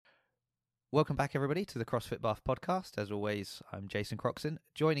Welcome back, everybody, to the CrossFit Buff podcast. As always, I'm Jason Croxon.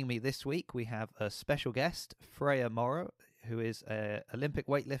 Joining me this week, we have a special guest, Fraer Morrow, who is an Olympic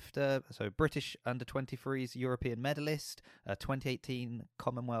weightlifter, so British under-23s European medalist, a 2018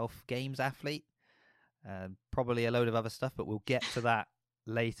 Commonwealth Games athlete, probably a load of other stuff, but we'll get to that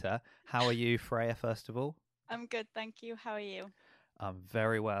later. How are you, Fraer, first of all? I'm good, thank you. How are you? I'm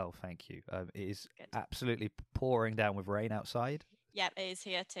very well, thank you. It is absolutely pouring down with rain outside. Yep, it is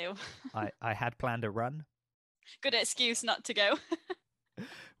here too. I had planned a run. Good excuse not to go.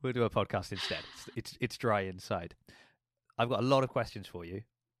 We'll do a podcast instead. It's dry inside. I've got a lot of questions for you,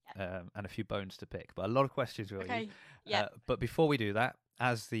 and a few bones to pick, but a lot of questions for you. Yeah. But before we do that,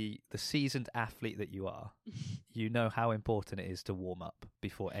 as the seasoned athlete that you are, you know how important it is to warm up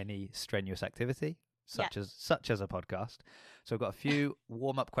before any strenuous activity, such as a podcast. So I've got a few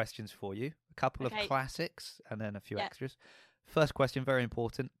warm up questions for you, a couple of classics, and then a few extras. First question, very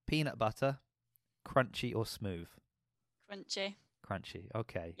important. Peanut butter, crunchy or smooth? Crunchy. Crunchy.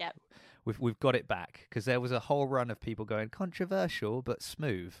 Okay. Yep. We've got it back because there was a whole run of people going controversial but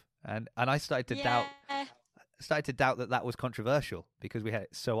smooth, and I started to doubt that was controversial because we had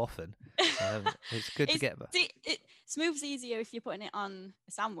it so often. It's good to get. Smooth's easier if you're putting it on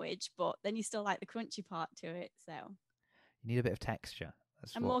a sandwich, but then you still like the crunchy part to it. So you need a bit of texture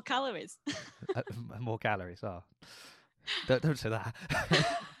and more calories. More calories. Oh. Don't say that.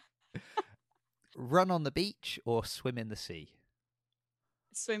 Run on the beach or swim in the sea?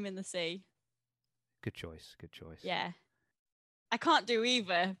 Swim in the sea. Good choice. Yeah. I can't do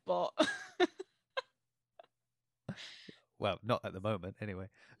either, but... Well, not at the moment, anyway.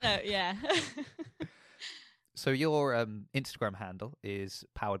 No, yeah. So your Instagram handle is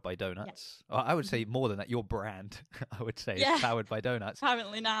Powered by Donuts. Yeah. I would say more than that. Your brand, I would say, is Powered by Donuts.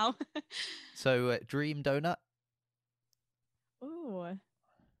 Apparently now. So dream donut? Oh,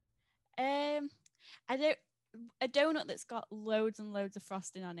 a donut that's got loads and loads of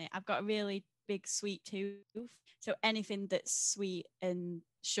frosting on it. I've got a really big sweet tooth, so anything that's sweet and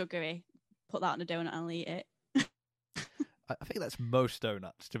sugary, put that on a donut and I'll eat it. I think that's most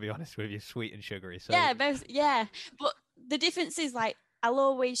donuts, to be honest with you, sweet and sugary. So yeah. But the difference is, like, I'll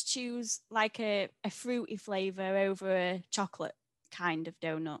always choose like a fruity flavor over a chocolate kind of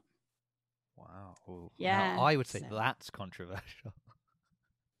donut. Wow. Ooh. Yeah. Now, I would say that's controversial.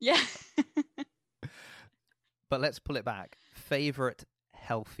 Yeah. But let's pull it back. Favorite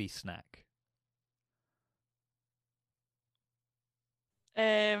healthy snack?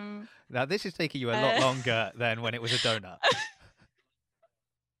 Now, this is taking you a lot longer than when it was a donut.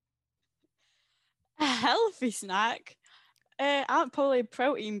 A healthy snack? I'd probably a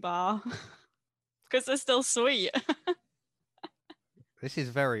protein bar because they're still sweet. This is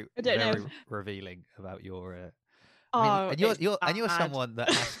very revealing about your. And you're someone that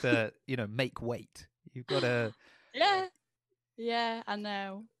has to, make weight. You've got to. Yeah, I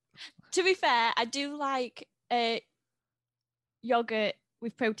know. To be fair, I do like yogurt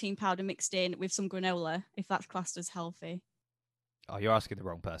with protein powder mixed in with some granola, if that's classed as healthy. Oh, you're asking the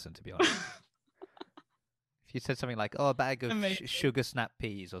wrong person, to be honest. If you said something like, a bag of sugar snap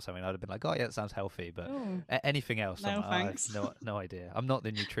peas or something, I'd have been like, oh, yeah, that sounds healthy. But anything else, no, I have no idea. I'm not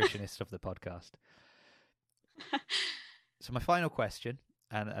the nutritionist of the podcast. So my final question,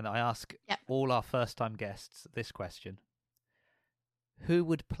 and I ask all our first-time guests this question. Who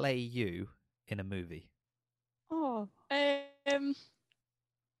would play you in a movie? Oh, I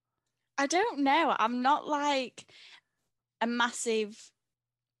don't know. I'm not like a massive...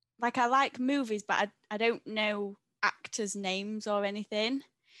 Like, I like movies, but I don't know actors' names or anything.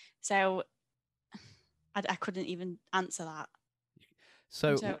 So I couldn't even answer that.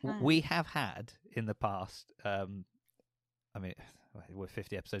 So we have had in the past, we're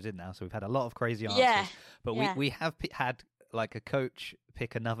 50 episodes in now, so we've had a lot of crazy answers. Yeah. But we have had like a coach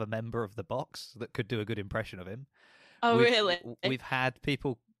pick another member of the box that could do a good impression of him. Oh, really? We've had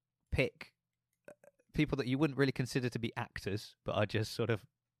people pick people that you wouldn't really consider to be actors, but are just sort of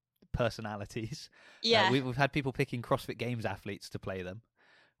personalities. Yeah. We've had people picking CrossFit Games athletes to play them,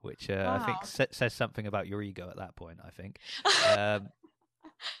 which I think says something about your ego at that point, I think.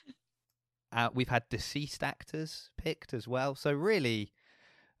 We've had deceased actors picked as well. So really,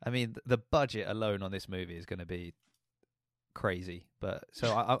 I mean, the budget alone on this movie is going to be crazy. But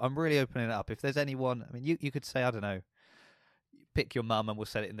so I'm really opening it up. If there's anyone, I mean, you could say, I don't know, pick your mum and we'll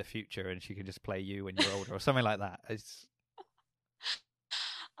set it in the future and she can just play you when you're older or something like that.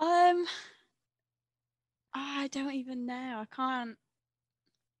 I don't even know. I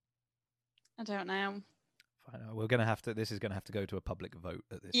don't know. Fine. We're going to have to. This is going to have to go to a public vote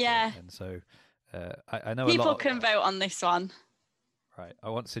at this Yeah. point. And so I know people a lot can vote on this one. Right. I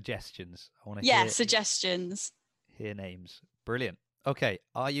want suggestions. I want to Yeah, suggestions. hear names. Brilliant. Okay.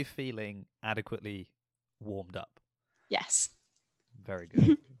 Are you feeling adequately warmed up? Yes. Very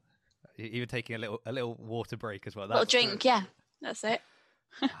good. Even taking a little water break as well. Little drink, yeah. That's it.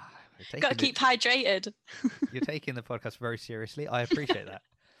 Got to keep hydrated. You're taking the podcast very seriously. I appreciate that.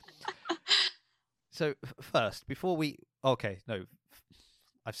 So first, before we... Okay, no.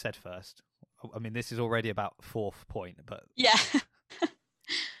 I've said first. I mean, this is already about fourth point, but... Yeah.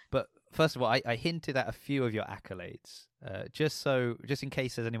 But first of all, I hinted at a few of your accolades, just in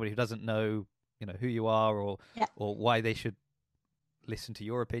case there's anybody who doesn't know, who you are or why they should listen to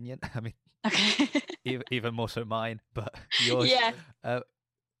your opinion. I mean, okay. even more so mine, but yours. Yeah.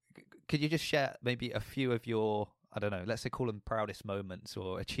 Could you just share maybe a few of your, I don't know, let's say call them proudest moments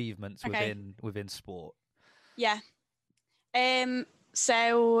or achievements within sport? Yeah.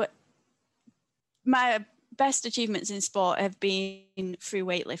 So my best achievements in sport have been through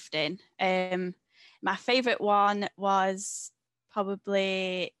weightlifting. My favourite one was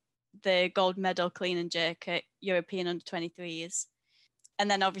probably the gold medal clean and jerk at European under-23s. And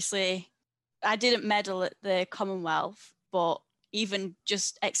then obviously I didn't medal at the Commonwealth, but even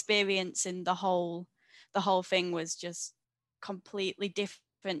just experiencing the whole thing was just completely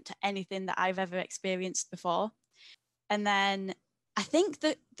different to anything that I've ever experienced before. And then I think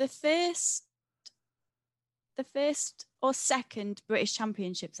that the first or second British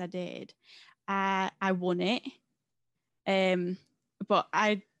Championships I did, I won it. But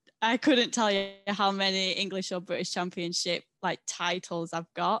I couldn't tell you how many English or British Championship titles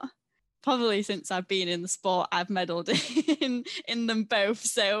I've got. Probably since I've been in the sport, I've medalled in them both.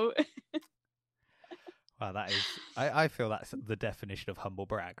 So, wow, that is. I feel that's the definition of humble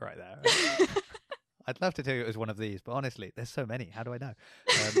brag right there. I'd love to tell you it was one of these, but honestly, there's so many. How do I know?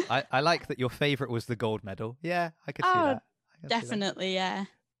 I like that your favourite was the gold medal. Yeah, I could see that. Definitely, yeah.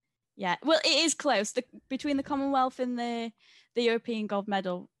 Yeah, well, it is close. Between the Commonwealth and the European gold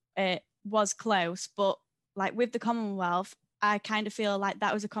medal, it was close. But with the Commonwealth, I kind of feel like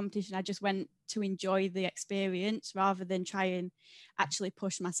that was a competition I just went to enjoy the experience rather than try and actually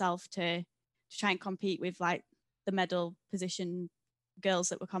push myself to try and compete with the medal position girls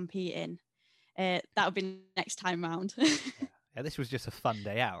that were competing. That would be next time round. Yeah, this was just a fun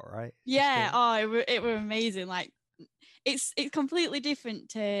day out, right? Yeah, it were amazing. It's completely different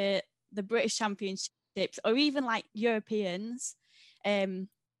to the British Championships or even Europeans. Because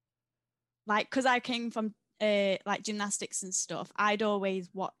I came from gymnastics and stuff, I'd always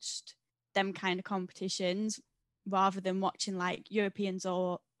watched them kind of competitions rather than watching Europeans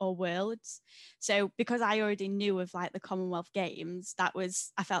or Worlds. So because I already knew of the Commonwealth Games, I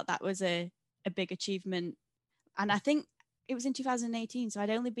felt that was a big achievement. And I think it was in 2018, so I'd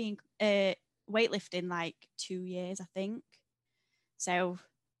only been weightlifting 2 years, I think. So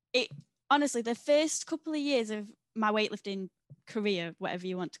it honestly, the first couple of years of my weightlifting career, whatever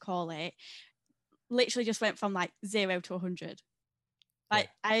you want to call it, literally just went from 0 to 100.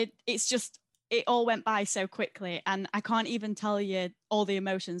 It all went by so quickly, and I can't even tell you all the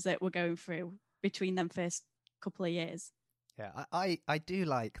emotions that we're going through between them first couple of years. Yeah, I do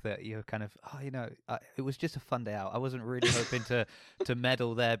like that you're kind of, it was just a fun day out. I wasn't really hoping to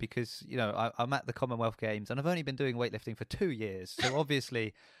medal there because, I'm at the Commonwealth Games and I've only been doing weightlifting for 2 years. So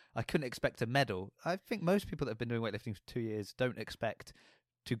obviously I couldn't expect a medal. I think most people that have been doing weightlifting for 2 years don't expect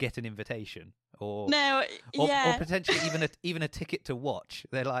to get an invitation or potentially even a ticket to watch.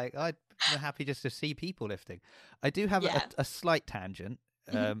 They're like, I'm happy just to see people lifting. I do have a slight tangent.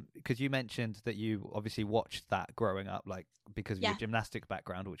 Because you mentioned that you obviously watched that growing up, because of your gymnastic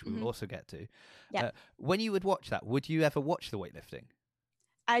background, which we will also get to. Yeah. When you would watch that, would you ever watch the weightlifting?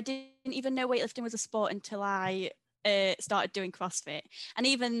 I didn't even know weightlifting was a sport until I started doing CrossFit. And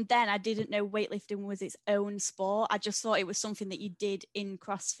even then, I didn't know weightlifting was its own sport. I just thought it was something that you did in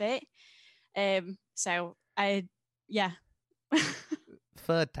CrossFit.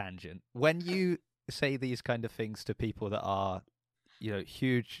 Third tangent. When you say these kind of things to people that are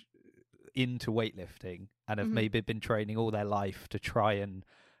huge into weightlifting and have maybe been training all their life to try and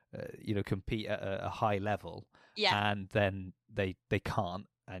compete at a high level, and then they can't,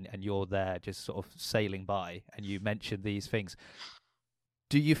 and you're there just sort of sailing by, and you mention these things,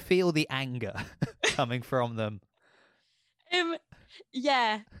 do you feel the anger coming from them?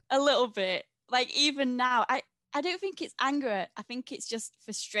 Yeah, a little bit. Even now, I don't think it's anger. I think it's just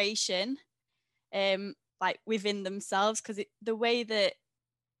frustration. Within themselves, because the way that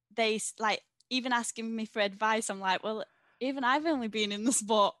they even asking me for advice, I'm like, well, even I've only been in the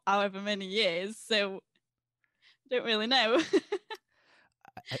sport however many years, so I don't really know.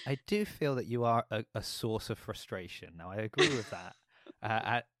 I do feel that you are a source of frustration. Now, I agree with that.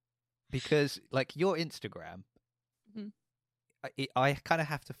 Because like your Instagram, I kind of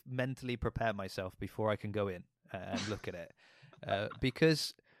have to mentally prepare myself before I can go in and look at it.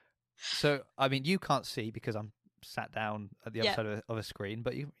 Because, so, I mean, you can't see because I'm sat down at the other side of a screen,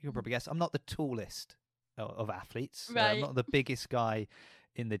 but you can probably guess I'm not the tallest of athletes. Right. I'm not the biggest guy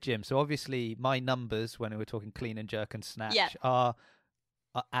in the gym. So obviously my numbers when we're talking clean and jerk and snatch are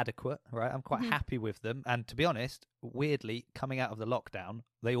adequate, right? I'm quite happy with them. And to be honest, weirdly, coming out of the lockdown,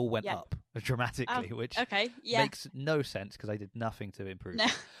 they all went up dramatically, which makes no sense because I did nothing to improve. No.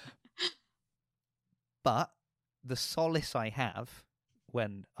 But the solace I have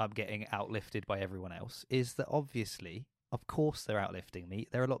when I'm getting outlifted by everyone else is that obviously, of course, they're outlifting me.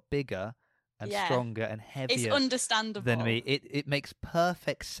 They're a lot bigger and stronger and heavier it's understandable than me. It makes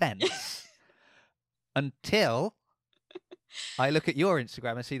perfect sense until I look at your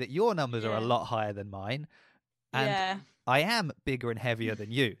Instagram and see that your numbers are a lot higher than mine. And I am bigger and heavier than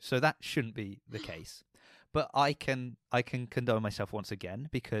you. So that shouldn't be the case. But I can condone myself once again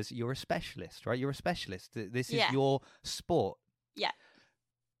because you're a specialist, right? You're a specialist. This is your sport. Yeah.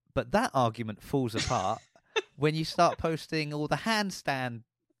 But that argument falls apart when you start posting all the handstand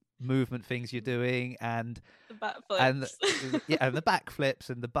movement things you're doing and the backflips and the backflips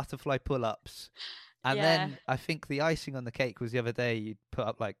and the butterfly pull-ups. And then I think the icing on the cake was the other day you put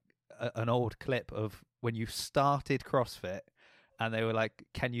up like an old clip of when you started CrossFit and they were like,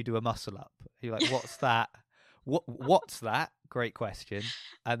 can you do a muscle up? You're like, what's that? What's that? Great question.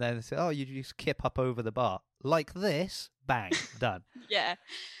 And then they say, oh, you just kip up over the bar. Like this, bang, done. Yeah.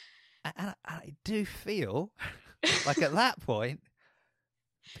 And I do feel like at that point,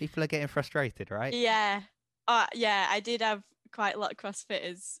 people are getting frustrated, right? Yeah. I did have quite a lot of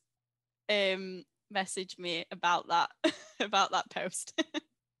CrossFitters message me about that post.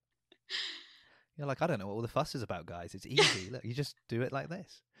 You're like, I don't know what all the fuss is about, guys. It's easy. Look, you just do it like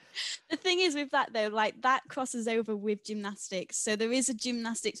this. The thing is with that though, like that crosses over with gymnastics. So there is a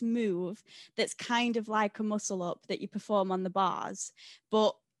gymnastics move that's kind of like a muscle up that you perform on the bars,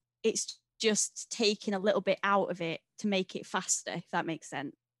 but it's just taking a little bit out of it to make it faster, if that makes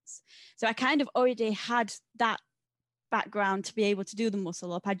sense. So I kind of already had that background to be able to do the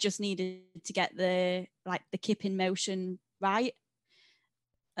muscle up. I just needed to get the kipping motion right.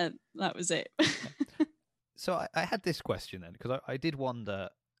 That was it. So I had this question then, because I did wonder,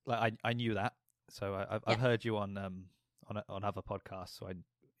 like I knew that. So I've heard you on other podcasts, so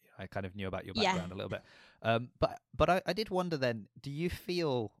I kind of knew about your background a little bit. But I did wonder then, do you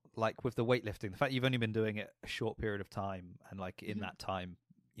feel like with the weightlifting, the fact you've only been doing it a short period of time, and like in that time,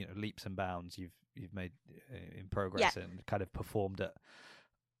 you know, leaps and bounds you've made in progress and kind of performed at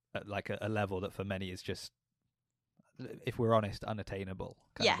like a level that for many is just, if we're honest, unattainable,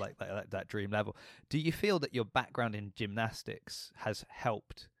 kind of like that dream level. Do you feel that your background in gymnastics has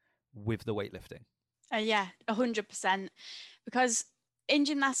helped with the weightlifting? 100%. Because in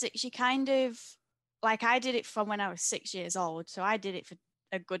gymnastics, you kind of, like I did it from when I was 6 years old. So I did it for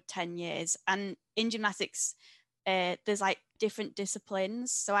a good 10 years. And in gymnastics, there's like different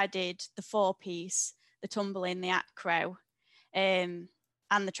disciplines. So I did the 4-piece, the tumbling, the acro, and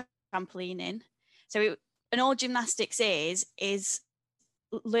the trampolining. So and all gymnastics is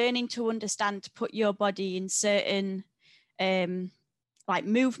learning to understand to put your body in certain like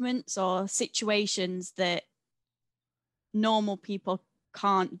movements or situations that normal people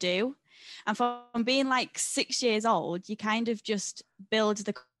can't do. And from being like 6 years old, you kind of just build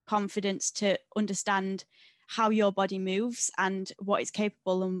the confidence to understand how your body moves and what it's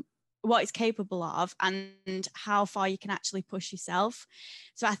capable of and how far you can actually push yourself.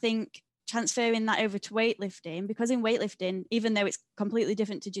 So I think transferring that over to weightlifting, because in weightlifting, even though it's completely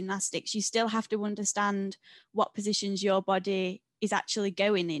different to gymnastics, you still have to understand what positions your body is actually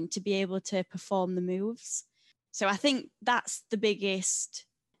going in to be able to perform the moves. So I think that's the biggest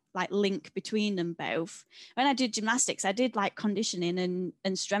like link between them both. When I did gymnastics, I did like conditioning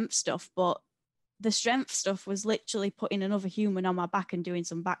and strength stuff, but the strength stuff was literally putting another human on my back and doing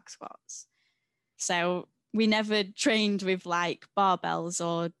some back squats. So we never trained with like barbells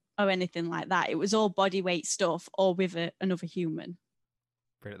or anything like that. It was all body weight stuff or with another human.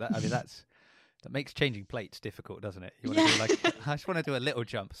 Brilliant. That makes changing plates difficult, doesn't it? You want to do like, I just want to do a little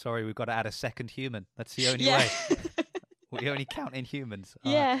jump. Sorry, we've got to add a second human. That's the only way. We only count in humans.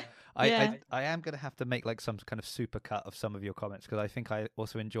 I am going to have to make like some kind of super cut of some of your comments, because I think I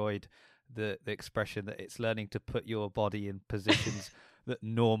also enjoyed the expression that it's learning to put your body in positions that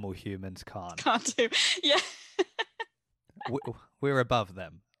normal humans can't do. Yeah. We're above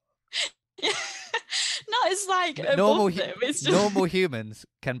them. No, it's like normal above them. It's just... normal humans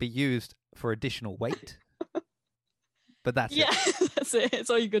can be used for additional weight, but that's yeah, it. that's it. It's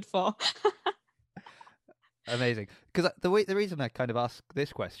all you're good for. Amazing. Because the reason I kind of ask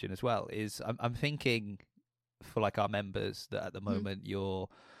this question as well is I'm thinking for like our members that at the moment you're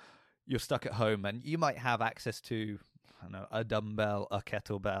stuck at home and you might have access to, I don't know, a dumbbell, a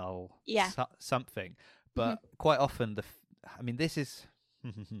kettlebell, something, but quite often this is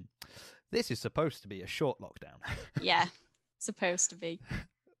this is supposed to be a short lockdown. Yeah, supposed to be.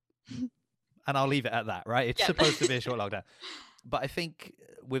 And I'll leave it at that, right? It's supposed to be a short lockdown. But I think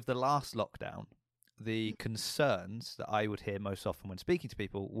with the last lockdown, the concerns that I would hear most often when speaking to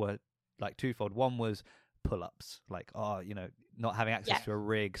people were like twofold. One was pull-ups, like, not having access to a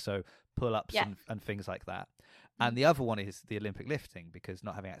rig, so pull-ups and things like that. And the other one is the Olympic lifting, because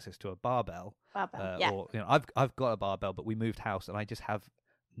not having access to a barbell. Or I've got a barbell, but we moved house and I just have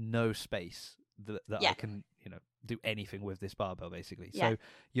no space that I can do anything with this barbell, basically. So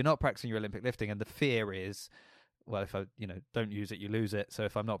you're not practicing your Olympic lifting, and the fear is, well, if I don't use it, you lose it. So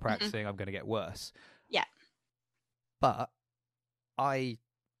if I'm not practicing, I'm going to get worse. Yeah. But I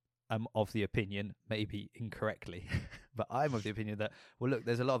am of the opinion, maybe incorrectly, but I'm of the opinion that, well, look,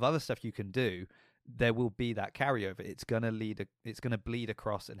 there's a lot of other stuff you can do. There will be that carryover. It's going to bleed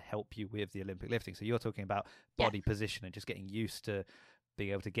across and help you with the Olympic lifting. So you're talking about body position and just getting used to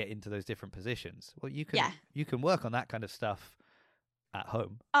being able to get into those different positions. Well, you can work on that kind of stuff at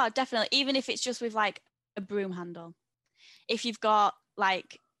home. Oh, definitely. Even if it's just with like a broom handle. If you've got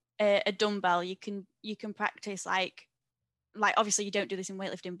like a dumbbell, you can practice like obviously you don't do this in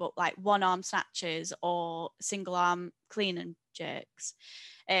weightlifting, but like one arm snatches or single arm clean and jerks.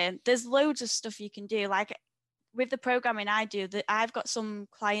 There's loads of stuff you can do. Like with the programming I do, that I've got some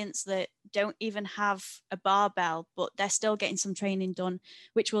clients that don't even have a barbell, but they're still getting some training done,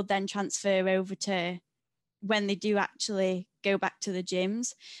 which will then transfer over to when they do actually go back to the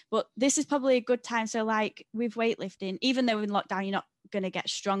gyms. But this is probably a good time. So like with weightlifting, even though in lockdown you're not going to get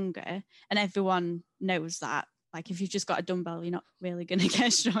stronger, and everyone knows that, like if you've just got a dumbbell, you're not really going to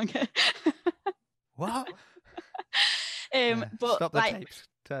get stronger. What? But stop the like, tapes.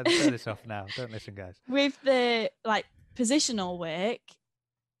 Turn this off now. Don't listen, guys. With the like positional work,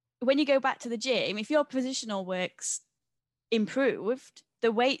 when you go back to the gym, if your positional work's improved,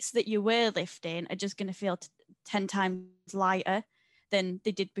 the weights that you were lifting are just going to feel 10 times lighter than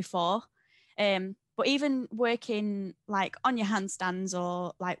they did before. But even working like on your handstands,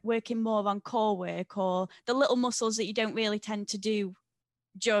 or like working more on core work, or the little muscles that you don't really tend to do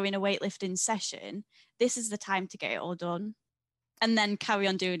during a weightlifting session, this is the time to get it all done. And then carry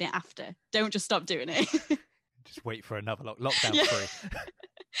on doing it after. Don't just stop doing it. Just wait for another lockdown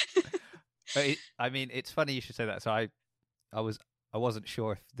free. It's funny you should say that. So I wasn't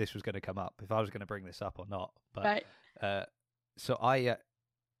sure if this was going to come up, if I was going to bring this up or not. But right. So I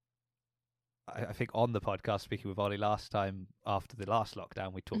think on the podcast, speaking with Ollie last time after the last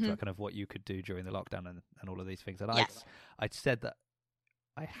lockdown, we talked about kind of what you could do during the lockdown and all of these things. And I'd said that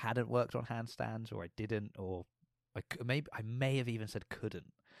I hadn't worked on handstands, or I didn't, or I may have even said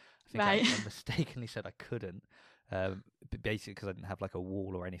couldn't. I think I mistakenly said I couldn't, basically because I didn't have like a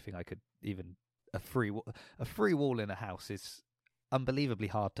wall or anything. I could even a free wall in a house is unbelievably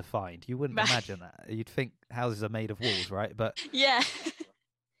hard to find. You wouldn't imagine that. You'd think houses are made of walls, right? But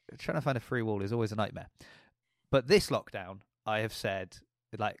trying to find a free wall is always a nightmare. But this lockdown, I have said,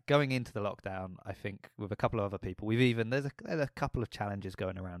 like going into the lockdown, I think with a couple of other people, there's a couple of challenges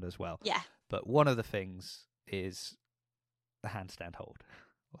going around as well. Yeah. But one of the things is the handstand hold.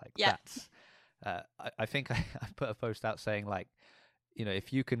 Like that's, I think I put a post out saying like,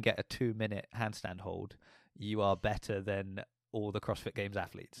 if you can get a 2-minute handstand hold, you are better than all the CrossFit Games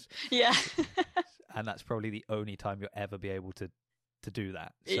athletes. Yeah. And that's probably the only time you'll ever be able to do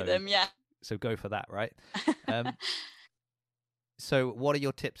that. Beat them, yeah. So go for that, right? So what are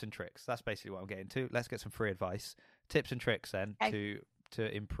your tips and tricks? That's basically what I'm getting to. Let's get some free advice. Tips and tricks then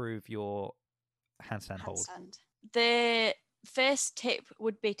to improve your handstand hold. The first tip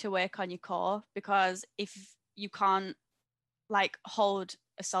would be to work on your core, because if you can't like hold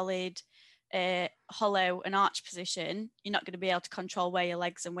a solid hollow and arch position, you're not going to be able to control where your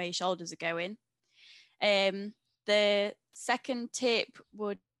legs and where your shoulders are going. The second tip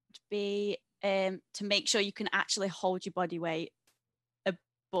would be to make sure you can actually hold your body weight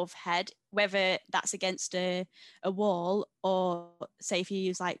above head, whether that's against a wall, or say if you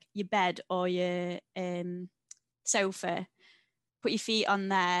use like your bed or your sofa, put your feet on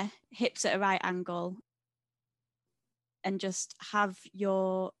there, hips at a right angle, and just have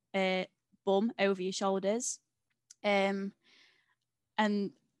your bum over your shoulders. And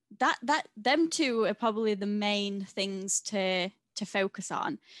that them two are probably the main things to focus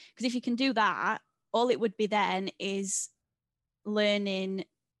on, because if you can do that, all it would be then is learning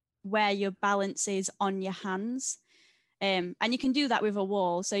where your balance is on your hands. And you can do that with a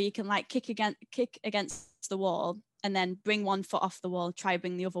wall. So you can like kick against the wall and then bring one foot off the wall, try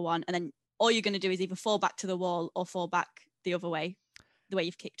bring the other one. And then all you're going to do is either fall back to the wall or fall back the other way, the way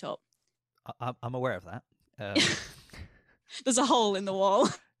you've kicked up. I'm aware of that. There's a hole in the wall.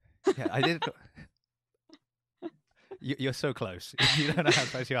 Yeah, I did. You're so close. You don't know how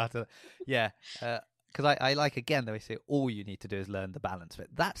close you are to. Yeah, because I like, again, they say all you need to do is learn the balance bit.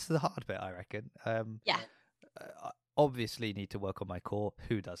 That's the hard bit, I reckon. Yeah. I obviously need to work on my core.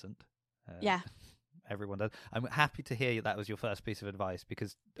 Who doesn't? Yeah. Everyone does. I'm happy to hear that was your first piece of advice,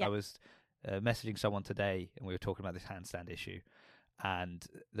 because I was messaging someone today and we were talking about this handstand issue, and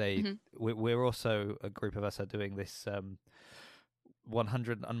we're also, a group of us are doing this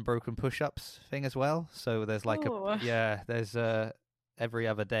 100 unbroken push-ups thing as well. So there's like there's every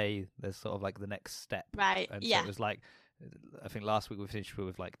other day there's sort of like the next step, right? And so it was like, I think last week we finished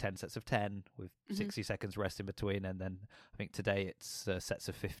with like 10 sets of 10 with 60 seconds rest in between, and then I think today it's sets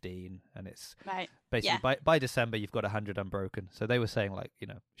of 15, and it's basically by December you've got 100 unbroken. So they were saying, like, you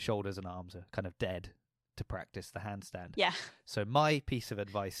know, shoulders and arms are kind of dead to practice the handstand. Yeah. So my piece of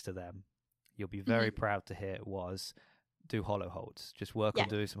advice to them, you'll be very proud to hear, was do hollow holds. Just work on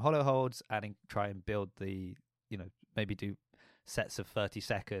doing some hollow holds and try and build the, you know, maybe do sets of 30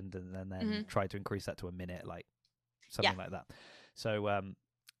 seconds and then try to increase that to a minute, like something like that. So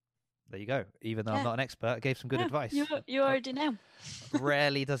there you go. Even though I'm not an expert, I gave some good advice. You already know.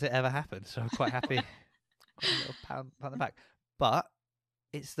 Rarely does it ever happen, so I'm quite happy. Quite a little pound on the back. But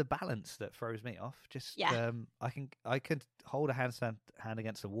it's the balance that throws me off. Just I can hold a hand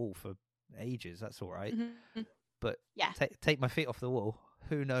against a wall for ages. That's all right. But take my feet off the wall,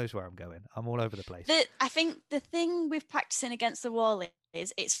 who knows where I'm going? I'm all over the place. I think the thing with practicing against the wall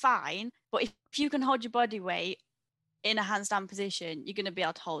is it's fine, but if you can hold your body weight in a handstand position, you're going to be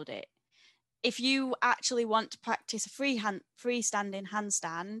able to hold it. If you actually want to practice a freestanding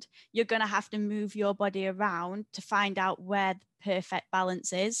handstand, you're going to have to move your body around to find out where the perfect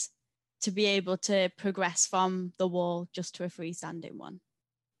balance is to be able to progress from the wall just to a freestanding one.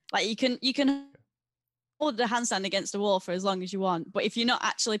 Like you can hold the handstand against a wall for as long as you want, but if you're not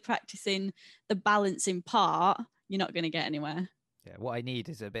actually practicing the balancing part, you're not going to get anywhere. Yeah, what I need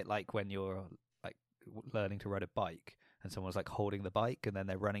is a bit like when you're like learning to ride a bike and someone's like holding the bike and then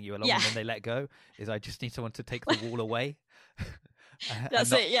they're running you along and then they let go, is I just need someone to take the wall away.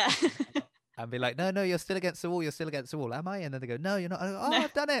 That's it, yeah. And be like, no, you're still against the wall, am I? And then they go, no, you're not. I go, no.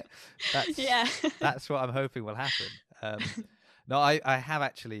 I've done it. That's what I'm hoping will happen. No, I have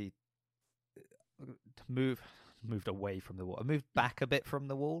actually moved away from the wall. I moved back a bit from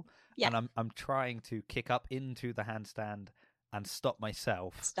the wall, and I'm trying to kick up into the handstand and stop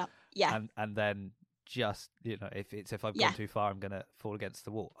myself. And then just, you know, if I've gone too far, I'm gonna fall against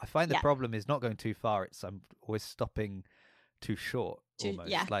the wall. I find the problem is not going too far. It's I'm always stopping too short.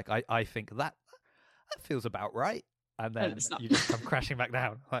 Almost like I think that feels about right, and then you just come crashing back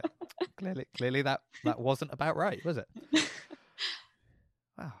down. Like clearly that wasn't about right, was it?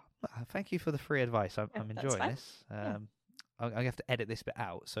 Wow. Thank you for the free advice. I'm enjoying this. I have to edit this bit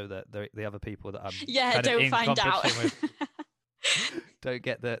out so that the other people that I'm don't find out with don't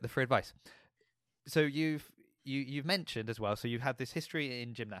get the free advice. So you've mentioned as well. So you've had this history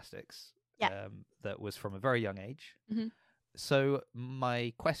in gymnastics that was from a very young age. So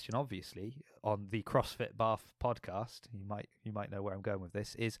my question, obviously, on the CrossFit Bath podcast, you might know where I'm going with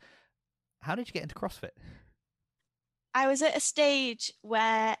this, is how did you get into CrossFit? I was at a stage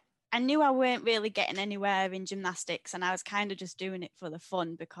where I knew I weren't really getting anywhere in gymnastics, and I was kind of just doing it for the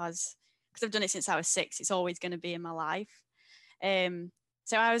fun because I've done it since I was 6. It's always going to be in my life.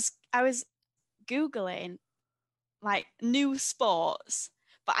 So I was Googling like new sports,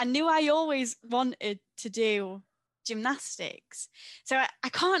 but I knew I always wanted to do gymnastics. So I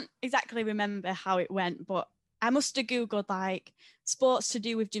can't exactly remember how it went, but I must have Googled like sports to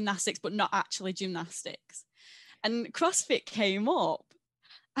do with gymnastics, but not actually gymnastics. And CrossFit came up,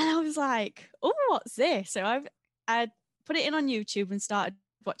 and I was like, oh, what's this? So I put it in on YouTube and started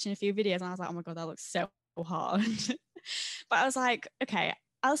watching a few videos, and I was like, oh my God, that looks so hard. But I was like, okay,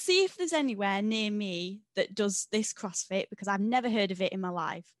 I'll see if there's anywhere near me that does this CrossFit, because I've never heard of it in my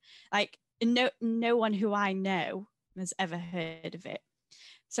life. Like no one who I know has ever heard of it.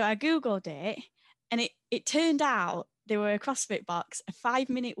 So I Googled it, and it turned out there were a CrossFit box, a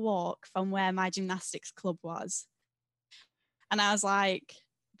 5-minute walk from where my gymnastics club was. And I was like,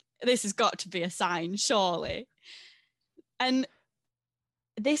 this has got to be a sign, surely. And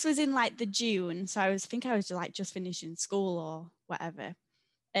this was in like the June. So I was like just finishing school or whatever.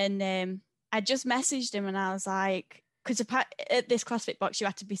 And I just messaged him and I was like, because at this CrossFit box, you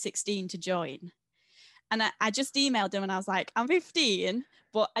had to be 16 to join. And I just emailed him and I was like, I'm 15,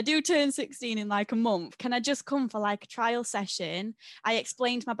 but I do turn 16 in like a month. Can I just come for like a trial session? I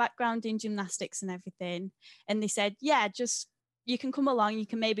explained my background in gymnastics and everything. And they said, yeah, just, you can come along. You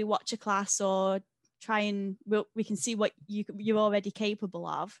can maybe watch a class or try and we can see what you're already capable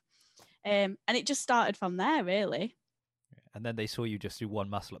of. And it just started from there, really. And then they saw you just do one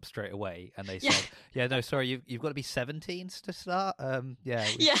muscle up straight away, and they said, "Yeah, no, sorry, you've got to be 17 to start." Yeah.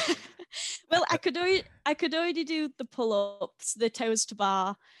 Well, I could already do the pull-ups, the toes to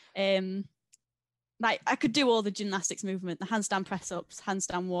bar. Like I could do all the gymnastics movement, the handstand press-ups,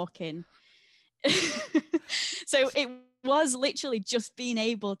 handstand walking. So it was literally just being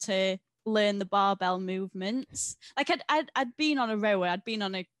able to learn the barbell movements. Like I'd been on a rower,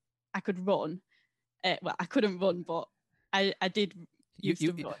 I could run. Well, I couldn't run, but I did.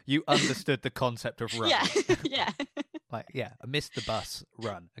 You understood the concept of run. Yeah. Like, I missed the bus,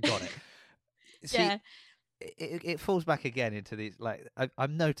 run. I got it. See, it falls back again into these, like,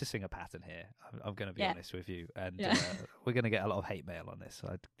 I'm noticing a pattern here. I'm going to be honest with you. And we're going to get a lot of hate mail on this.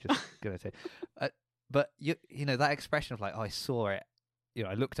 I'm just going to say. But, you know, that expression of like, oh, I saw it. You know,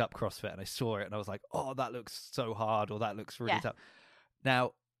 I looked up CrossFit and I saw it and I was like, oh, that looks so hard, or that looks really tough.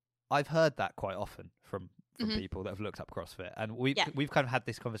 Now, I've heard that quite often from people that have looked up CrossFit, and we've kind of had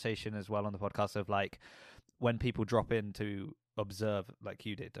this conversation as well on the podcast of like, when people drop in to observe, like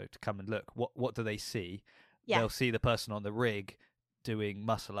you did, to come and look, what do they see? They'll see the person on the rig doing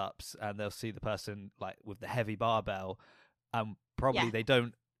muscle ups, and they'll see the person like with the heavy barbell, and probably they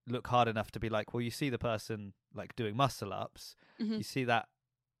don't look hard enough to be like, well, you see the person like doing muscle ups, you see that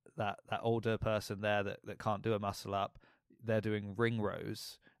older person there that can't do a muscle up, they're doing ring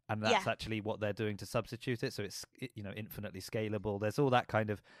rows. And that's actually what they're doing to substitute it. So it's, you know, infinitely scalable. There's all that kind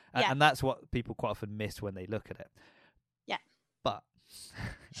of, and that's what people quite often miss when they look at it. Yeah. But,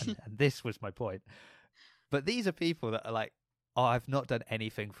 and this was my point, but these are people that are like, oh, I've not done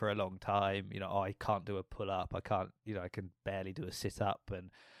anything for a long time. You know, oh, I can't do a pull up. I can't, you know, I can barely do a sit up.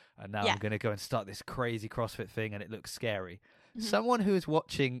 And now I'm going to go and start this crazy CrossFit thing, and it looks scary. Someone who is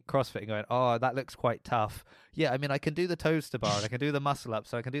watching CrossFit and going, oh, that looks quite tough. Yeah, I mean, I can do the toes to bar, and I can do the muscle ups,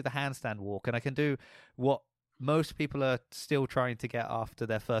 so I can do the handstand walk, and I can do what most people are still trying to get after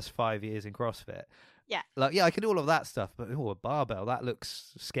their first 5 years in CrossFit. Yeah. Like, I can do all of that stuff, but a barbell, that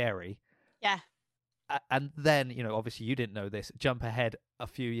looks scary. Yeah. And then, you know, obviously you didn't know this. Jump ahead a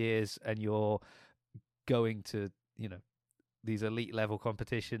few years and you're going to, you know, these elite level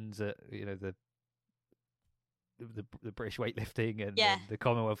competitions at, you know, the British weightlifting and the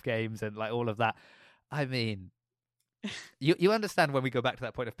Commonwealth Games and like all of that. I mean, you understand when we go back to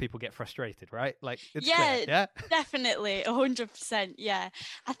that point of people get frustrated, right? Like, it's clear, definitely, 100%. Yeah,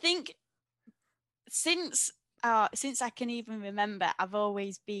 I think since I can even remember, I've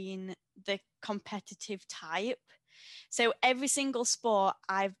always been the competitive type. So every single sport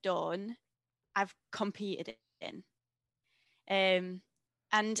I've done, I've competed in,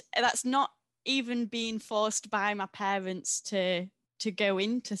 and that's not even being forced by my parents to go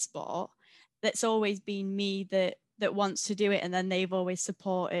into sport. That's always been me that wants to do it, and then they've always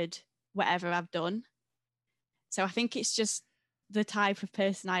supported whatever I've done. So I think it's just the type of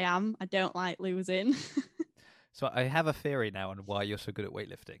person I am. I don't like losing. So I have a theory now on why you're so good at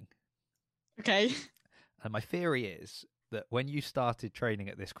weightlifting. Okay. And my theory is that when you started training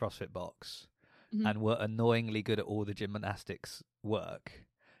at this CrossFit box and were annoyingly good at all the gymnastics work,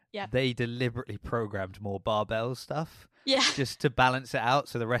 they deliberately programmed more barbell stuff just to balance it out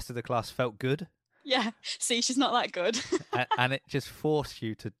so the rest of the class felt good. Yeah. See, she's not that good. and it just forced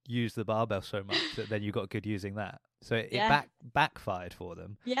you to use the barbell so much that then you got good using that. So it backfired for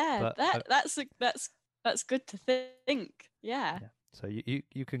them. Yeah, but that's good to think. Yeah. So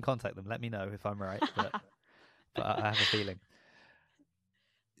you can contact them. Let me know if I'm right. But I have a feeling.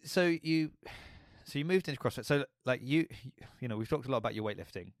 So you moved into CrossFit. So like you know, we've talked a lot about your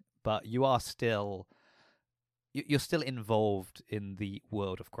weightlifting, but you are still you're still involved in the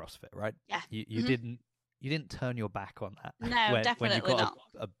world of CrossFit, right? Yeah. You didn't turn your back on that. No, definitely when you got not.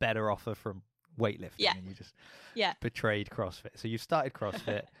 a better offer from weightlifting, and you just betrayed CrossFit. So you've started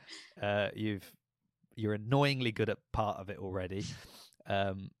CrossFit. You're annoyingly good at part of it already.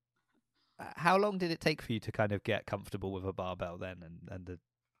 How long did it take for you to kind of get comfortable with a barbell then, and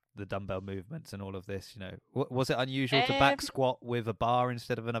the dumbbell movements and all of this? You know, was it unusual to back squat with a bar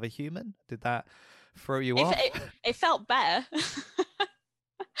instead of another human? Did that throw you off? It felt better.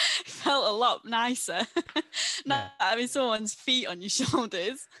 It felt a lot nicer. Not having someone's feet on your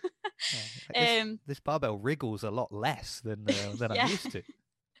shoulders. This barbell wriggles a lot less than I'm used to.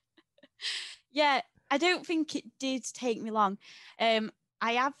 Yeah, I don't think it did take me long. I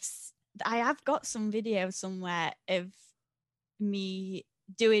have I have got some video somewhere of me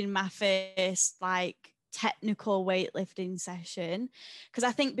doing my first like technical weightlifting session, because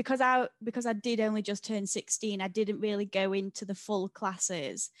I think because I did only just turn 16, I didn't really go into the full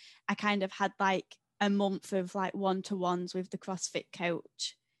classes. I kind of had like a month of like one-to-ones with the CrossFit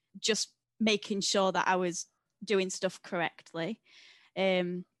coach, just making sure that I was doing stuff correctly.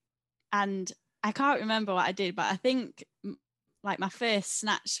 And I can't remember what I did, but I think like my first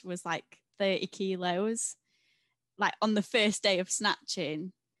snatch was like 30 kilos, like on the first day of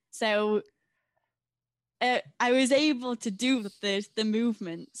snatching. So I was able to do the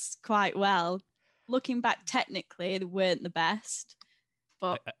movements quite well. Looking back, technically, they weren't the best,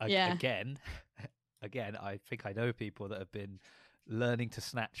 but yeah. Again, I think I know people that have been learning to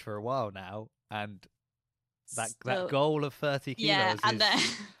snatch for a while now, and that goal of 30 kilos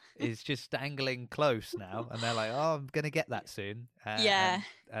is just dangling close now, and they're like, "Oh, I'm going to get that soon." Yeah.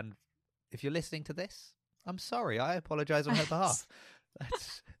 And if you're listening to this, I'm sorry. I apologize on her behalf.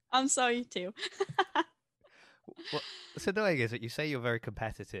 I'm sorry too. What's annoying is that you say you're very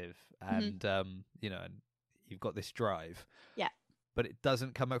competitive, and you know, and you've got this drive. Yeah. But it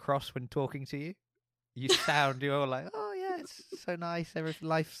doesn't come across when talking to you. You're like, oh yeah, it's so nice.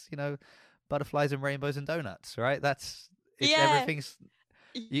 Life's, butterflies and rainbows and donuts, right? Everything's.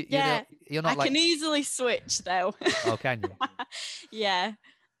 You're not. I can easily switch though. Oh, can you? Yeah.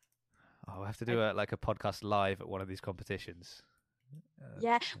 Oh, I have to do a podcast live at one of these competitions.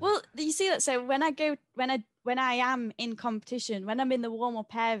 Yeah. Well, you see that. So when I am in competition, when I'm in the warm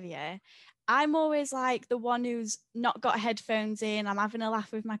up area, I'm always like the one who's not got headphones in. I'm having a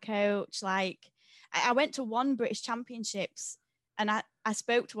laugh with my coach. Like I went to one British Championships, and I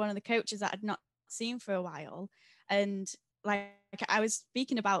spoke to one of the coaches that I'd not seen for a while, and like I was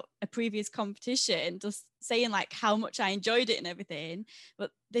speaking about a previous competition, just saying like how much I enjoyed it and everything.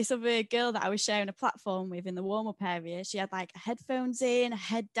 But this other girl that I was sharing a platform with in the warm-up area, she had like headphones in,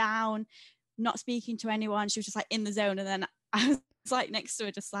 head down, not speaking to anyone. She was just like in the zone. And then I was like next to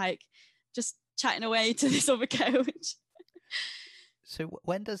her, just chatting away to this other coach. So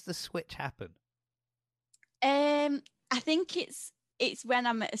when does the switch happen? I think it's when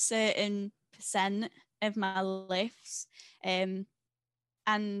I'm at a certain percent of my lifts, and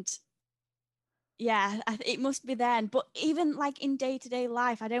yeah, it must be then. But even like in day-to-day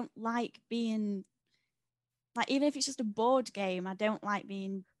life, I don't like being like, even if it's just a board game, I don't like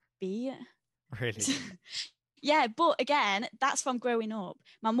being beat. Really? Yeah, but again, that's from growing up.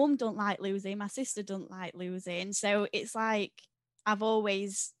 My mum don't like losing, my sister don't like losing, so it's like I've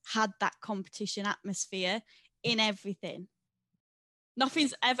always had that competition atmosphere in everything.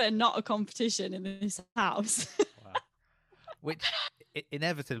 Nothing's ever not a competition in this house. Wow. Which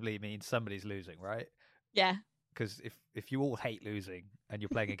inevitably means somebody's losing, right? Yeah. Because if you all hate losing and you're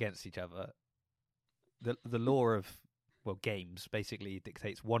playing against each other, the law of games basically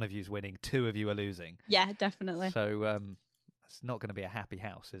dictates one of you's winning, two of you are losing. Yeah, definitely. So it's not going to be a happy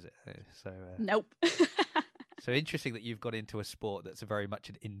house, is it? So nope. So interesting that you've got into a sport that's very much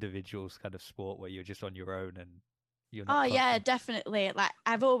an individual's kind of sport where you're just on your own and you're not. Oh yeah, definitely. Like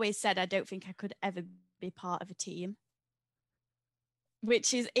I've always said, I don't think I could ever be part of a team,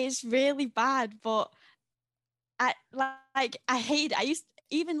 which is really bad. But I hate it. I used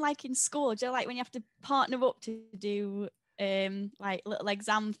even like in school, do you know, like when you have to partner up to do like little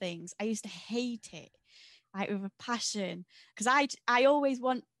exam things. I used to hate it, like with a passion, because I always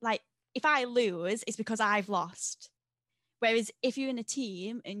want, like, if I lose, it's because I've lost. Whereas if you're in a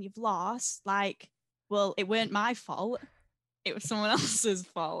team and you've lost, like, well, it weren't my fault. It was someone else's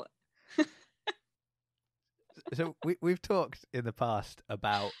fault. So we've talked in the past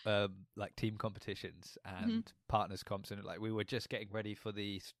about like team competitions and partners comps, and like we were just getting ready for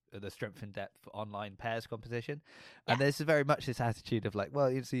the Strength in Depth online pairs competition, and there's very much this attitude of like, well,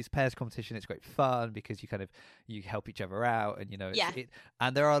 it's these pairs competition, it's great fun because you help each other out, and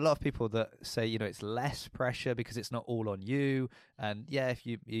and there are a lot of people that say it's less pressure because it's not all on you, and if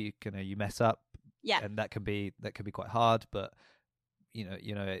you mess up, and that can be quite hard, but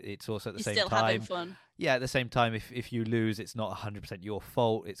it's also at the same time having fun. Yeah, at the same time, if you lose, it's not 100% your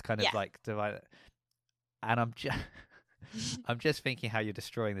fault. It's kind of like divided. And I'm just thinking how you're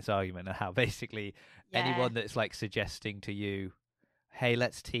destroying this argument and how basically anyone that's like suggesting to you, hey,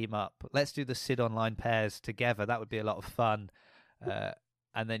 let's team up, let's do the SID online pairs together, that would be a lot of fun.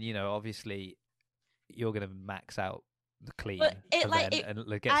 And then obviously you're going to max out the clean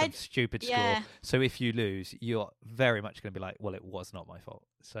and get some stupid score. So if you lose, you're very much going to be like, well, it was not my fault.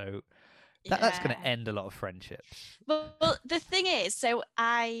 So That's going to end a lot of friendships. Well, the thing is, so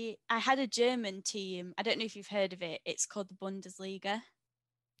I had a German team. I don't know if you've heard of it. It's called the Bundesliga.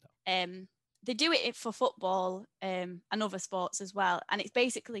 They do it for football and other sports as well. And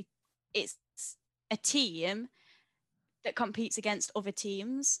it's a team that competes against other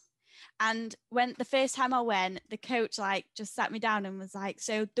teams. And when the first time I went, the coach just sat me down and was like,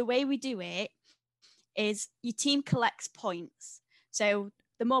 so the way we do it is your team collects points. So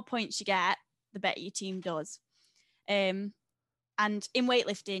the more points you get, the better your team does. And in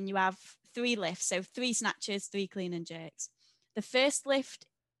weightlifting, you have 3 lifts. So 3 snatches, 3 clean and jerks. The first lift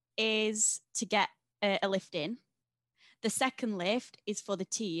is to get a lift in. The second lift is for the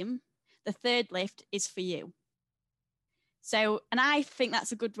team. The third lift is for you. So, and I think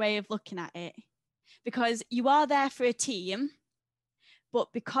that's a good way of looking at it, because you are there for a team,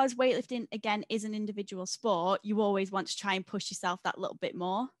 but because weightlifting, again, is an individual sport, you always want to try and push yourself that little bit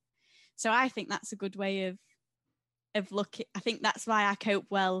more. So I think that's a good way of looking. I think that's why I cope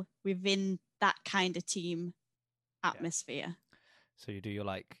well within that kind of team atmosphere. Yeah. So you do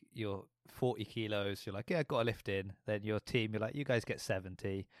your 40 kilos, you're like, yeah, got a lift in. Then your team, you're like, you guys get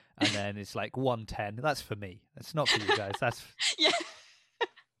 70. And then it's like 110. That's for me. That's not for you guys. That's yeah.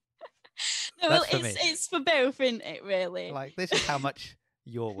 No, well, it's for both, isn't it, really? Like, this is how much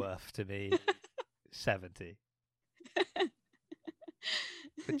you're worth to me. 70.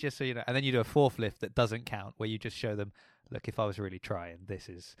 But just so you know, and then you do a 4th lift that doesn't count, where you just show them, look, if I was really trying,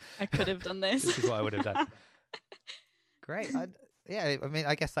 I could have done this. This is what I would have done. Great. Yeah, I mean,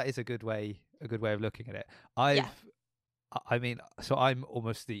 I guess that is a good way of looking at it. I mean, so I'm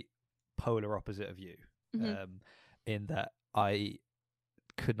almost the polar opposite of you, in that I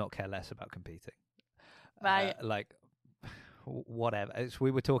could not care less about competing. Right. Whatever. We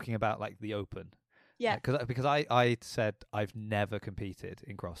were talking about the Open. Yeah. Because I said I've never competed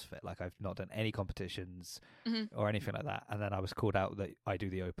in CrossFit. I've not done any competitions or anything like that. And then I was called out that I do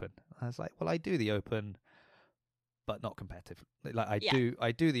the Open. I was like, well, I do the Open, but not competitive.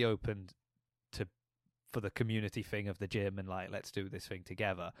 I do the Open for the community thing of the gym and let's do this thing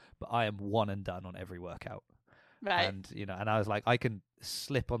together. But I am one and done on every workout. Right. And and I was like, I can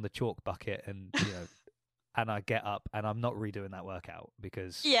slip on the chalk bucket and and I get up and I'm not redoing that workout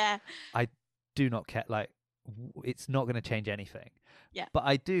because I do not care. It's not going to change anything. Yeah. But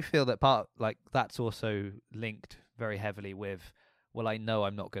I do feel that that's also linked very heavily with, well, I know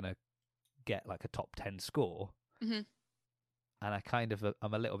I'm not going to get a top 10 score. Mm-hmm. And I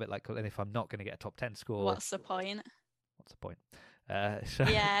I'm a little bit and if I'm not going to get a top 10 score, what's the point?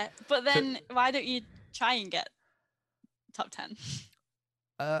 Yeah, but then why don't you try and get top 10?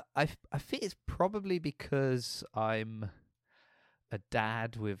 I think it's probably because I'm a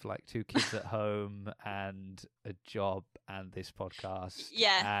dad with 2 kids at home and a job and this podcast.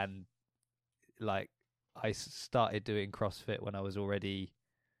 Yeah. And I started doing CrossFit when I was already.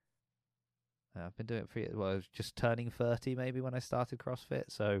 I've been doing it I was just turning 30 maybe when I started CrossFit,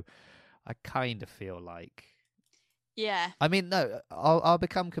 so I kind of feel yeah. I mean, no, I'll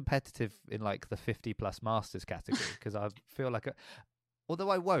become competitive in the 50 plus masters category because I feel although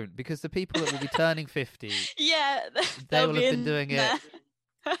I won't, because the people that will be turning 50, yeah, they will have been doing it.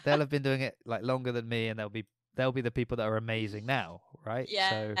 They'll have been doing it longer than me, and they'll be the people that are amazing now, right? Yeah.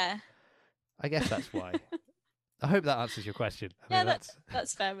 So I guess that's why. I hope that answers your question. I mean,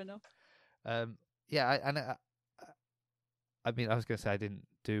 that's fair enough. I mean, I was going to say I didn't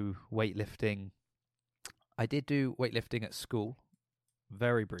do weightlifting. I did do weightlifting at school,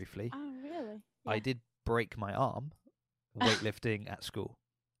 very briefly. Oh, really? Yeah. I did break my arm weightlifting at school.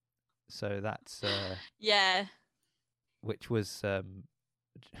 So that's yeah, which was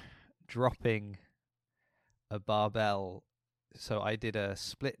dropping a barbell. So I did a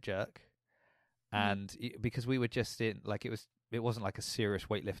split jerk, and because we were just in it wasn't a serious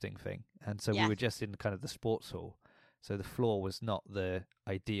weightlifting thing, and so we were just in kind of the sports hall, so the floor was not the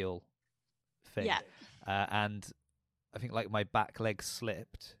ideal thing. Yeah. And I think my back leg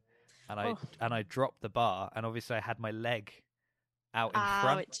slipped, and I dropped the bar, and obviously I had my leg out in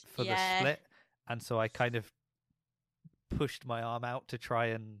front for the split, and so I kind of pushed my arm out to try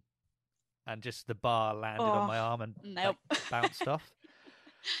and just the bar landed on my arm and bounced off.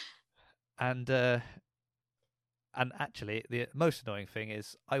 And actually, the most annoying thing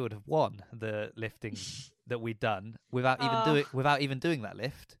is I would have won the lifting that we'd done without even doing that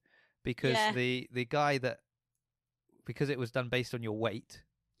lift, because the guy because it was done based on your weight.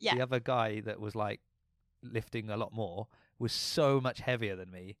 Yeah. The other guy that was lifting a lot more was so much heavier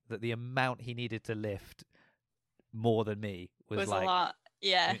than me that the amount he needed to lift more than me was a lot.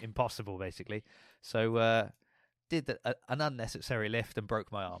 Yeah. Impossible, basically. So did an unnecessary lift and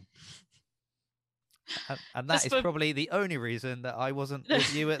broke my arm. And that is probably the only reason that I wasn't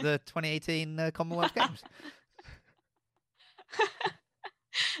with you at the 2018 Commonwealth Games.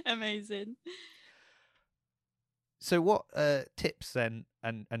 Amazing. So what tips then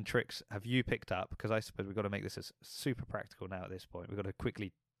and tricks have you picked up? Because I suppose we've got to make this as super practical now at this point. We've got to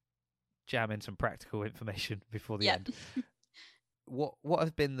quickly jam in some practical information before the end. What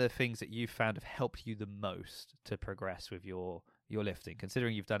have been the things that you've found have helped you the most to progress with your lifting,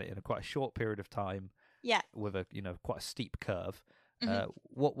 considering you've done it in quite a short period of time? Yeah. With a quite a steep curve.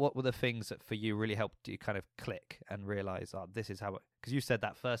 What were the things that for you really helped you kind of click and realize, this is how? Because you said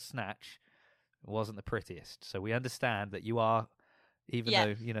that first snatch wasn't the prettiest, so we understand that you are, even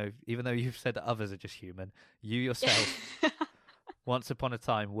though you've said that others are just human, you yourself once upon a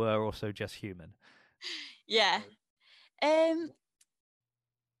time were also just human. Yeah.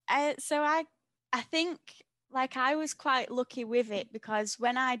 So I think like I was quite lucky with it, because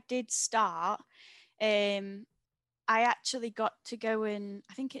when I did start, I actually got to go and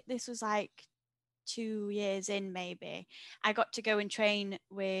I think this was like 2 years in, maybe I got to go and train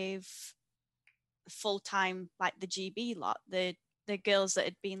with full-time, like the GB lot, the girls that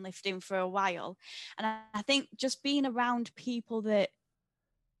had been lifting for a while. And I think just being around people that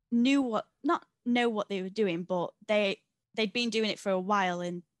not know what they were doing, but they'd been doing it for a while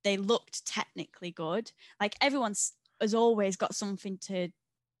and they looked technically good. Like everyone's has always got something to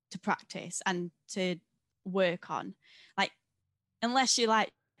practice and to work on. Like unless you're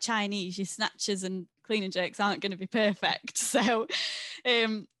like Chinese, your snatches and clean and jerks aren't going to be perfect. So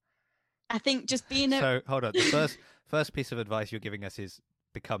I think just being So hold on. The first piece of advice you're giving us is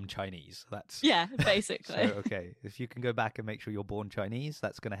become Chinese. That's basically. So okay, if you can go back and make sure you're born Chinese,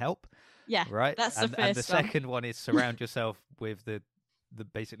 that's going to help. Yeah, right. That's the first. And the second one is surround yourself with the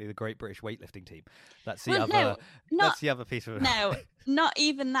basically the Great British Weightlifting Team. That's the other. That's the other piece of advice. No, not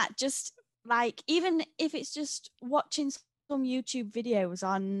even that. Just like even if it's just watching some YouTube videos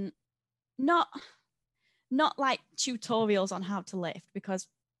on, not like tutorials on how to lift, because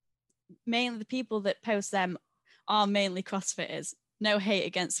mainly the people that post them are mainly CrossFitters. No hate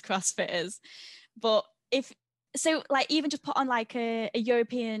against CrossFitters, but if so, like even just put on like a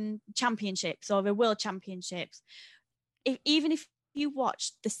European Championships or a World Championships. Even if you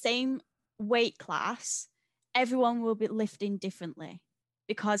watch the same weight class, everyone will be lifting differently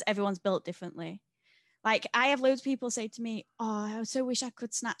because everyone's built differently. Like I have loads of people say to me, "Oh, I so wish I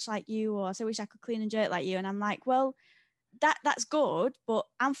could snatch like you," or "I so wish I could clean and jerk like you," and I'm like, "Well, that's good, but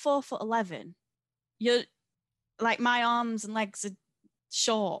I'm 4'11". You're like, my arms and legs are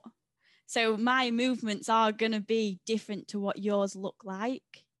short, so my movements are gonna be different to what yours look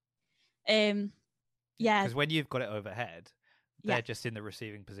like." Because when you've got it overhead, they're just in the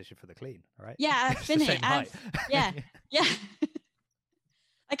receiving position for the clean, right? Yeah, I've finished. Yeah.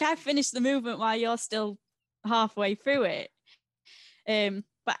 Like I finished the movement while you're still halfway through it.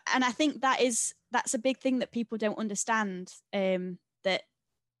 But I think that's a big thing that people don't understand. That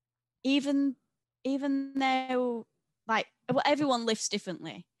even though everyone lifts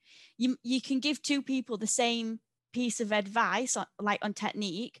differently, you can give two people the same piece of advice on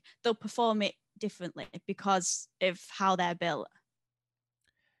technique, they'll perform it differently because of how they're built.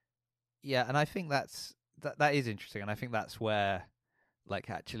 Yeah, and I think that is interesting, and I think that's where, like,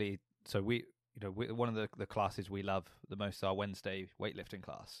 actually, so we one of the classes we love the most is our Wednesday weightlifting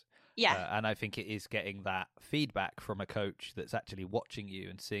class. Yeah, and I think it is getting that feedback from a coach that's actually watching you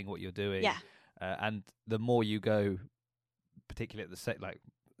and seeing what you're doing. Yeah, and the more you go, particularly at the set, like,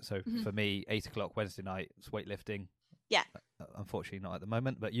 so for me, 8:00 Wednesday night is weightlifting. Yeah. Unfortunately, not at the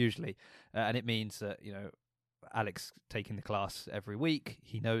moment, but usually, and it means that Alex taking the class every week.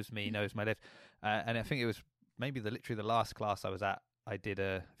 He knows me, knows my lift, and I think it was maybe literally the last class I was at. I think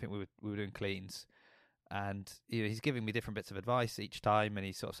we were doing cleans, and he's giving me different bits of advice each time, and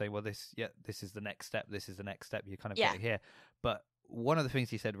he's sort of saying, "Well, this is the next step. This is the next step. You're kind of getting here." But one of the things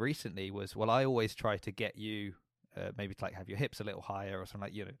he said recently was, "Well, I always try to get you maybe to like have your hips a little higher or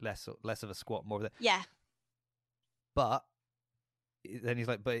something, like less of a squat, more of that." Yeah. But then he's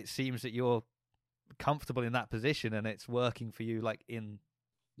like, "But it seems that you're comfortable in that position and it's working for you, like in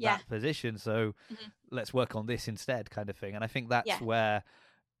that position, so let's work on this instead," kind of thing. And I think that's where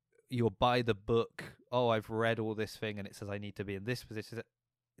you're by the book. Oh, I've read all this thing and it says I need to be in this position.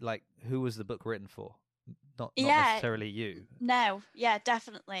 Like, who was the book written for? Not necessarily you. No, yeah,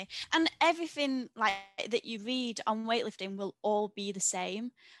 definitely. And everything like that you read on weightlifting will all be the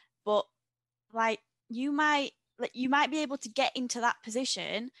same, but like you might be able to get into that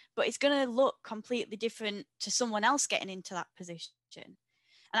position, but it's going to look completely different to someone else getting into that position.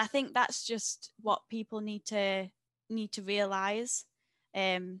 And I think that's just what people need to realize.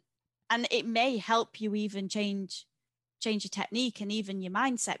 And And it may help you even change your technique and even your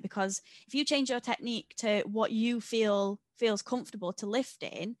mindset, because if you change your technique to what you feels comfortable to lift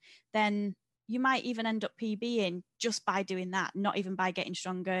in, then you might even end up PBing just by doing that, not even by getting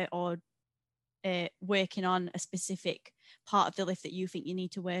stronger or working on a specific part of the lift that you think you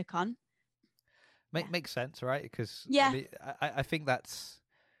need to work on. Makes sense, right? Because I think that's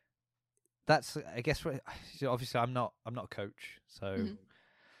I guess obviously I'm not a coach, so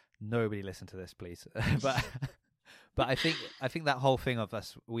nobody listen to this, please. but I think that whole thing of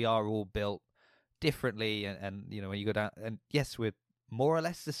us, we are all built differently, and when you go down, and yes, we're more or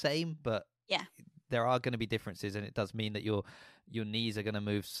less the same, but there are going to be differences, and it does mean that your knees are going to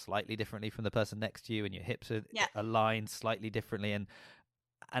move slightly differently from the person next to you, and your hips are aligned slightly differently, and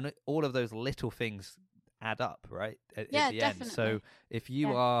all of those little things add up, right? At the definitely. end. So if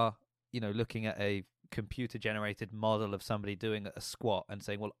you are, looking at a computer-generated model of somebody doing a squat and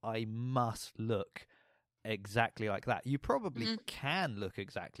saying, well, I must look exactly like that, you probably can look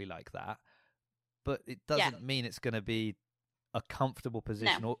exactly like that, but it doesn't mean it's going to be a comfortable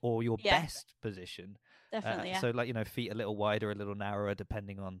position or your best position. Definitely. So feet a little wider, a little narrower,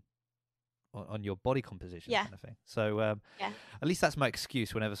 depending on your body composition, kind of thing. So at least that's my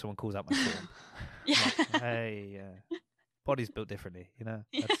excuse whenever someone calls out my form. Like, hey, body's built differently,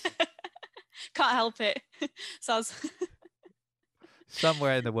 Can't help it. Sounds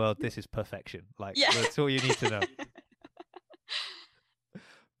somewhere in the world this is perfection. Like that's all you need to know.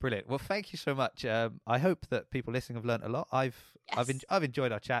 Brilliant. Well, thank you so much. I hope that people listening have learned a lot. I've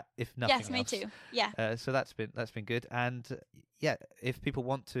enjoyed our chat, if nothing else. Yes, me too. Yeah. So that's been good. And if people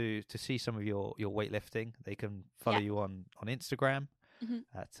want to see some of your weightlifting, they can follow you on Instagram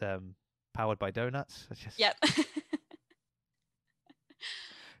at Powered by Donuts. Yep.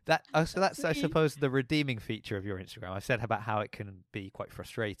 So that's I suppose the redeeming feature of your Instagram. I said about how it can be quite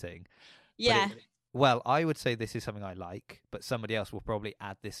frustrating. Yeah. Well, I would say this is something I like, but somebody else will probably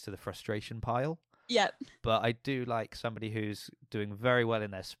add this to the frustration pile. Yep. But I do like somebody who's doing very well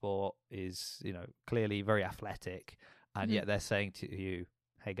in their sport, is, clearly very athletic, and yet they're saying to you,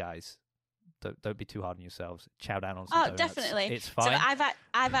 hey guys, don't be too hard on yourselves. Chow down on some donuts. Definitely. It's fine. So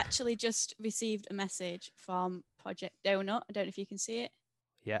I've actually just received a message from Project Donut. I don't know if you can see it.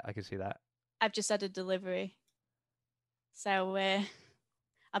 Yeah, I can see that. I've just had a delivery. So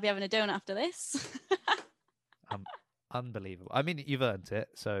I'll be having a donut after this. Unbelievable. I mean, you've earned it,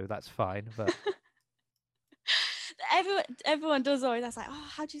 so that's fine. But everyone does always. That's like, oh,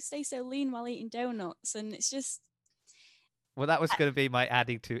 how do you stay so lean while eating donuts? And it's just. Well, that was going to be my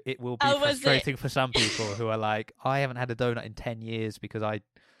adding to it. Will be frustrating for some people who are like, I haven't had a donut in 10 years because I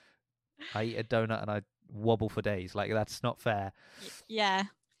eat a donut and I wobble for days. Like, that's not fair. Yeah.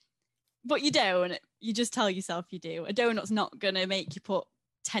 But you don't. You just tell yourself you do. A donut's not going to make you put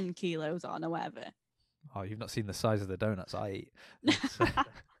 10 kilos on or whatever. Oh, you've not seen the size of the donuts I eat.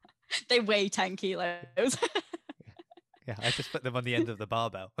 They weigh 10 kilos. Yeah, I just put them on the end of the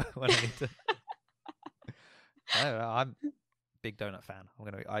barbell when I need to. I'm a big donut fan.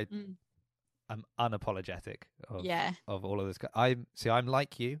 I'm unapologetic of all of this. I'm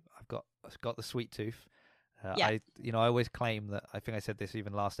like you. I've got the sweet tooth. I always claim that. I think I said this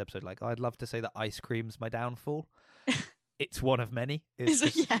even last episode. Like, I'd love to say that ice cream's my downfall. It's one of many.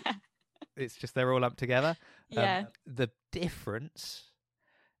 It's just they're all lumped together. The difference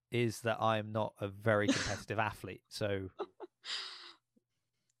is that I'm not a very competitive athlete. So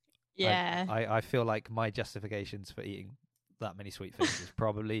I feel like my justifications for eating that many sweet things is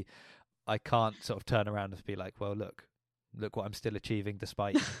probably I can't sort of turn around and be like, well, look what I'm still achieving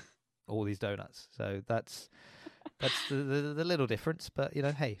despite all these donuts. So that's the little difference. But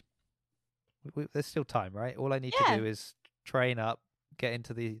hey, there's still time, right? All I need to do is train up, get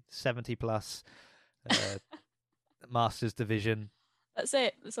into the 70 plus Masters division. That's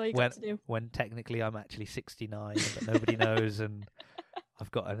it. That's all you got to do. When technically I'm actually 69, but nobody knows, and I've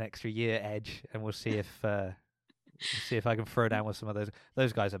got an extra year edge, and we'll see if I can throw down with some of those.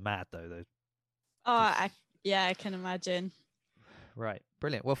 Those guys are mad though. I can imagine. Right,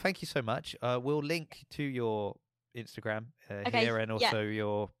 brilliant. Well, thank you so much. We'll link to your Instagram here, and also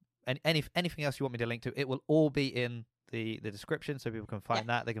your anything else you want me to link to. It will all be in the description, so people can find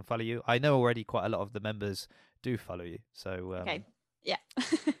that. They can follow you. I know already quite a lot of the members do follow you. So okay, yeah.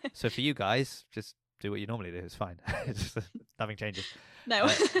 So for you guys, just do what you normally do. It's fine. It's just, nothing changes. No.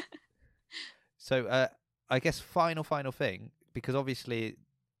 So I guess final thing, because obviously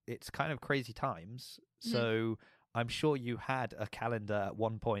it's kind of crazy times. So I'm sure you had a calendar at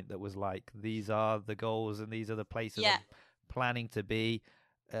one point that was like, these are the goals and these are the places I'm planning to be.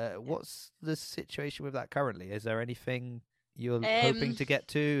 What's the situation with that currently? Is there anything you're hoping to get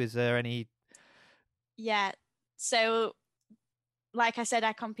to? Is there any? Yeah. So, like I said,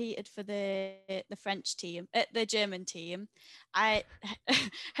 I competed for the French team, the German team. I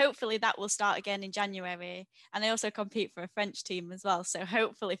hopefully that will start again in January, and I also compete for a French team as well. So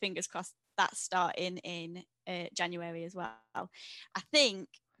hopefully, fingers crossed, that's starting in January as well. I think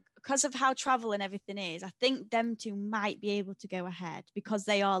because of how travel and everything is, I think them two might be able to go ahead because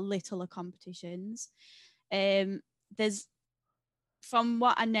they are littler competitions. There's, from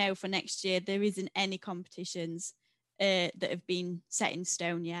what I know for next year, there isn't any competitions that have been set in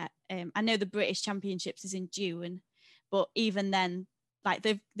stone yet. I know the British Championships is in June, but even then, like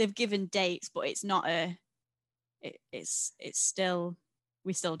they've given dates, but it's not it's still,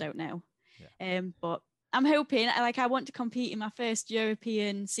 we still don't know. Yeah. But I'm hoping, I want to compete in my first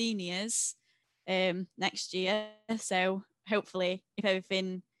European seniors next year. So hopefully, if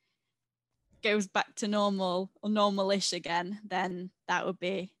everything goes back to normal or normal-ish again, then that would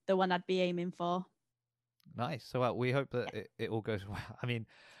be the one I'd be aiming for. Nice. So we hope that it all goes well. I mean,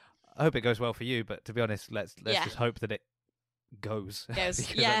 I hope it goes well for you, but to be honest, let's just hope that it goes. Because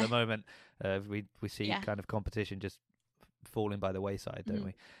at the moment, we see kind of competition just falling by the wayside, don't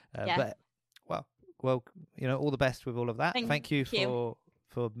we? But well, all the best with all of that. Thank you for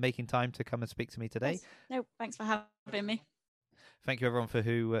making time to come and speak to me today. Yes. No, thanks for having me. Thank you everyone for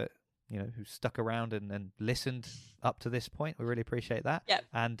who stuck around and listened up to this point. We really appreciate that. Yep.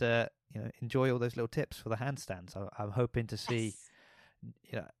 And enjoy all those little tips for the handstands. I'm hoping to see.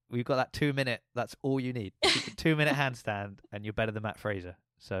 Yes. We've got that 2 minute. That's all you need. 2 minute handstand, and you're better than Matt Fraser.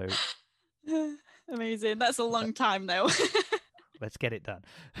 So amazing. That's a long time though. Let's get it done.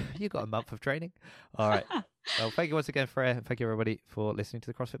 You've got a month of training. All right. Well, thank you once again, Freya. Thank you everybody for listening to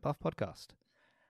the CrossFit Buff podcast.